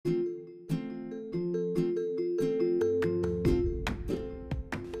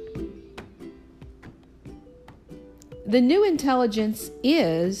The new intelligence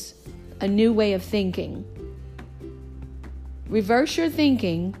is a new way of thinking. Reverse your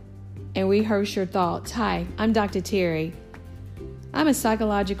thinking and rehearse your thoughts. Hi, I'm Dr. Terry. I'm a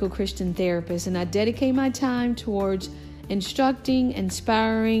psychological Christian therapist, and I dedicate my time towards instructing,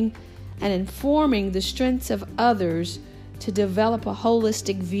 inspiring, and informing the strengths of others to develop a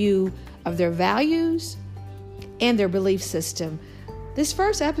holistic view of their values and their belief system. This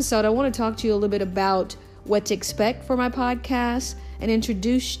first episode, I want to talk to you a little bit about what to expect for my podcast and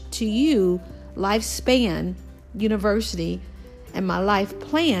introduce to you Lifespan University and my Life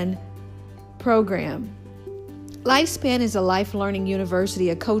Plan program. Lifespan is a life learning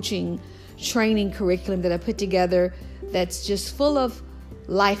university, a coaching training curriculum that I put together that's just full of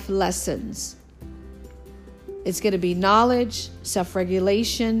life lessons. It's going to be knowledge,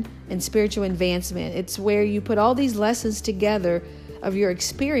 self-regulation, and spiritual advancement. It's where you put all these lessons together of your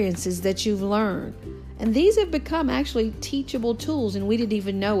experiences that you've learned. And these have become actually teachable tools, and we didn't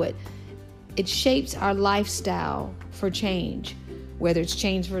even know it. It shapes our lifestyle for change, whether it's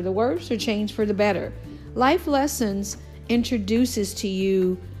change for the worse or change for the better. Life Lessons introduces to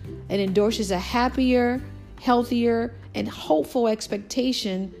you and endorses a happier, healthier, and hopeful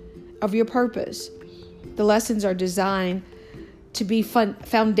expectation of your purpose. The lessons are designed to be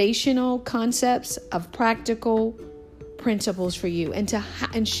foundational concepts of practical principles for you,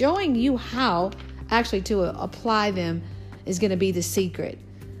 and showing you how actually to apply them is going to be the secret.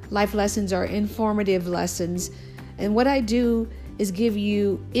 Life lessons are informative lessons, and what I do is give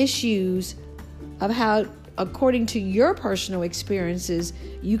you issues of how, according to your personal experiences,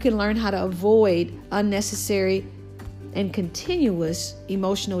 you can learn how to avoid unnecessary and continuous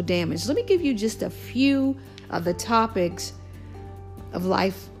emotional damage. Let me give you just a few of the topics of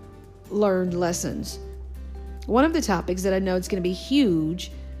life learned lessons. One of the topics that I know it's going to be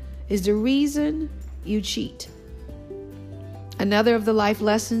huge is the reason you cheat. Another of the life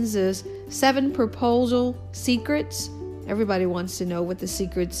lessons is 7 proposal secrets. Everybody wants to know what the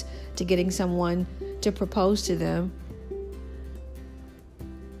secrets to getting someone to propose to them.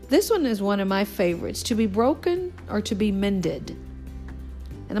 This one is one of my favorites: to be broken or to be mended.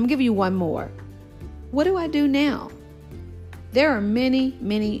 And I'm going to give you one more. What do I do now? There are many,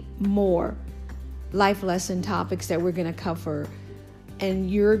 many more life lesson topics that we're going to cover.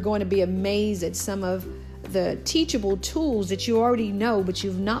 And you're going to be amazed at some of the teachable tools that you already know, but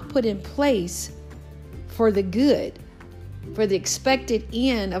you've not put in place for the good, for the expected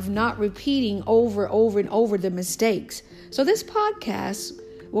end of not repeating over and over the mistakes. So this podcast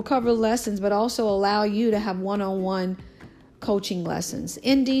will cover lessons, but also allow you to have one-on-one coaching lessons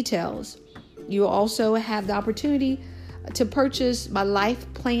in details. You will also have the opportunity to purchase my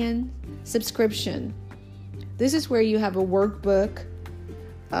Life Plan subscription. This is where you have a workbook,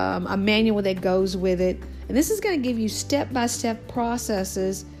 a manual that goes with it. And this is going to give you step-by-step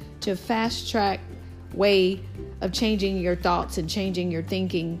processes to fast-track way of changing your thoughts and changing your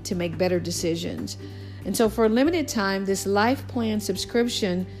thinking to make better decisions. And so for a limited time, this Life Plan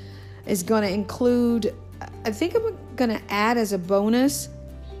subscription is going to include, I think I'm going to add as a bonus,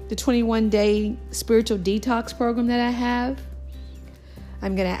 the 21-day spiritual detox program that I have.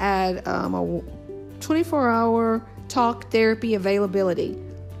 I'm going to add a 24-hour talk therapy availability.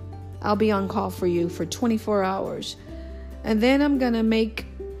 I'll be on call for you for 24 hours. And then I'm going to make,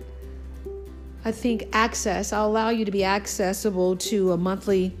 I'll allow you to be accessible to a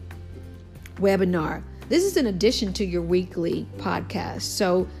monthly webinar. This is in addition to your weekly podcast.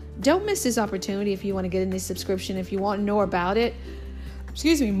 So don't miss this opportunity if you want to get in this subscription. If you want to know more about it,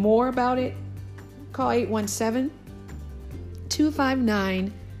 call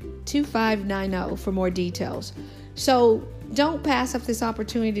 817-259-2590 for more details. So don't pass up this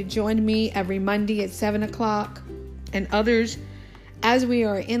opportunity to join me every Monday at 7 o'clock and others as we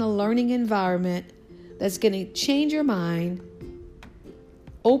are in a learning environment that's going to change your mind,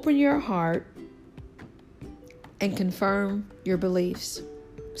 open your heart, and confirm your beliefs.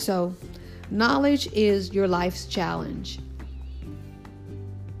 So, knowledge is your life's challenge.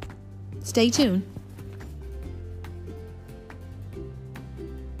 Stay tuned.